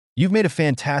You've made a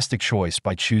fantastic choice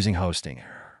by choosing hosting.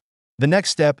 The next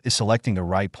step is selecting the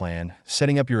right plan,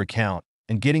 setting up your account,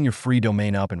 and getting your free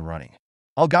domain up and running.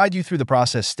 I'll guide you through the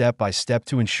process step by step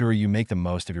to ensure you make the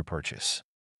most of your purchase.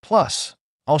 Plus,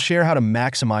 I'll share how to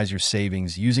maximize your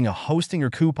savings using a hosting or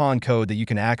coupon code that you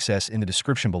can access in the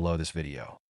description below this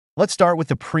video. Let's start with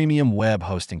the premium web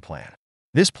hosting plan.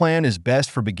 This plan is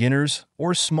best for beginners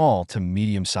or small to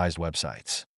medium-sized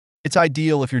websites. It's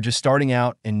ideal if you're just starting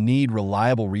out and need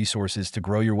reliable resources to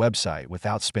grow your website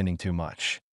without spending too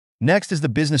much. Next is the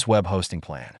business web hosting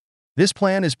plan. This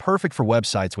plan is perfect for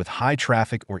websites with high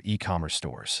traffic or e-commerce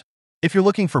stores. If you're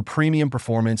looking for premium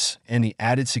performance and the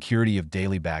added security of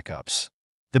daily backups,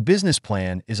 the business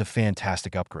plan is a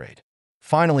fantastic upgrade.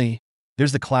 Finally,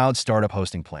 there's the cloud startup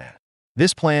hosting plan.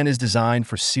 This plan is designed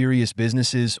for serious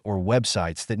businesses or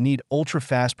websites that need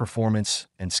ultra-fast performance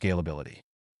and scalability.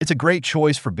 It's a great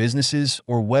choice for businesses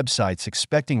or websites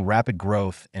expecting rapid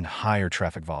growth and higher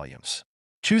traffic volumes.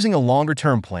 Choosing a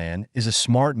longer-term plan is a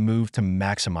smart move to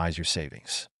maximize your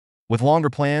savings. With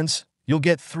longer plans, you'll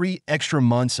get 3 extra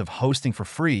months of hosting for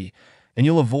free, and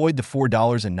you'll avoid the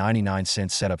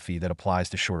 $4.99 setup fee that applies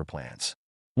to shorter plans.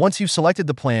 Once you've selected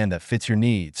the plan that fits your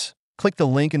needs, click the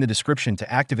link in the description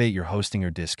to activate your hosting or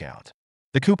discount.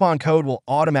 The coupon code will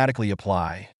automatically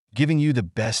apply, giving you the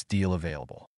best deal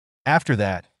available. After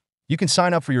that, you can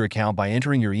sign up for your account by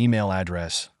entering your email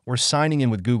address or signing in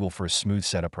with Google for a smooth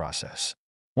setup process.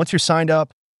 Once you're signed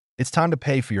up, it's time to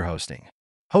pay for your hosting.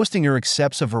 Hostinger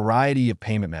accepts a variety of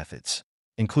payment methods,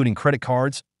 including credit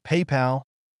cards, PayPal,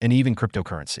 and even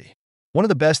cryptocurrency. One of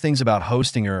the best things about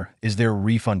Hostinger is their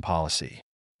refund policy.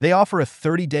 They offer a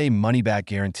 30-day money-back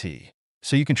guarantee,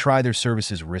 so you can try their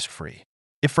services risk-free.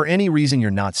 If for any reason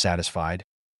you're not satisfied,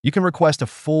 you can request a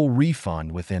full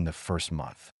refund within the first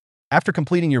month. After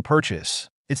completing your purchase,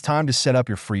 it's time to set up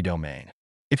your free domain.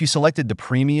 If you selected the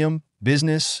premium,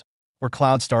 business, or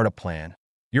cloud startup plan,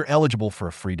 you're eligible for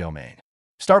a free domain.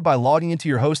 Start by logging into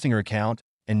your Hostinger account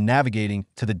and navigating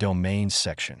to the Domains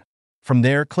section. From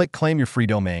there, click Claim Your Free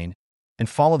Domain and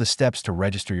follow the steps to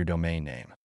register your domain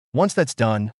name. Once that's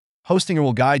done, Hostinger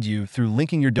will guide you through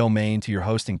linking your domain to your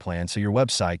hosting plan so your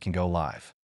website can go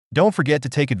live. Don't forget to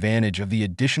take advantage of the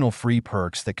additional free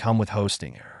perks that come with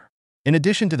Hostinger. In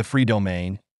addition to the free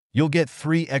domain, you'll get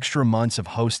 3 extra months of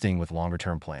hosting with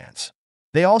longer-term plans.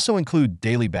 They also include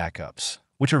daily backups,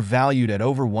 which are valued at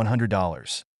over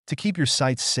 $100 to keep your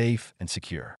site safe and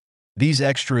secure. These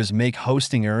extras make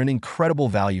Hostinger an incredible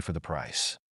value for the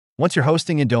price. Once your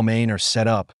hosting and domain are set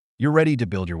up, you're ready to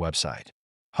build your website.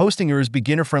 Hostinger's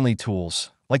beginner-friendly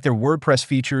tools, like their WordPress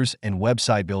features and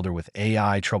website builder with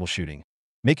AI troubleshooting,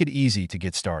 make it easy to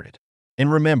get started.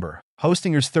 And remember,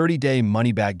 Hostinger's 30-day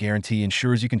money-back guarantee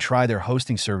ensures you can try their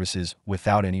hosting services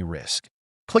without any risk.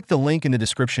 Click the link in the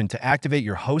description to activate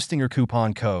your Hostinger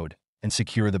coupon code and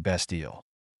secure the best deal.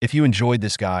 If you enjoyed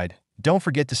this guide, don't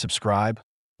forget to subscribe,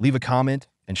 leave a comment,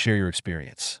 and share your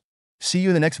experience. See you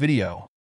in the next video.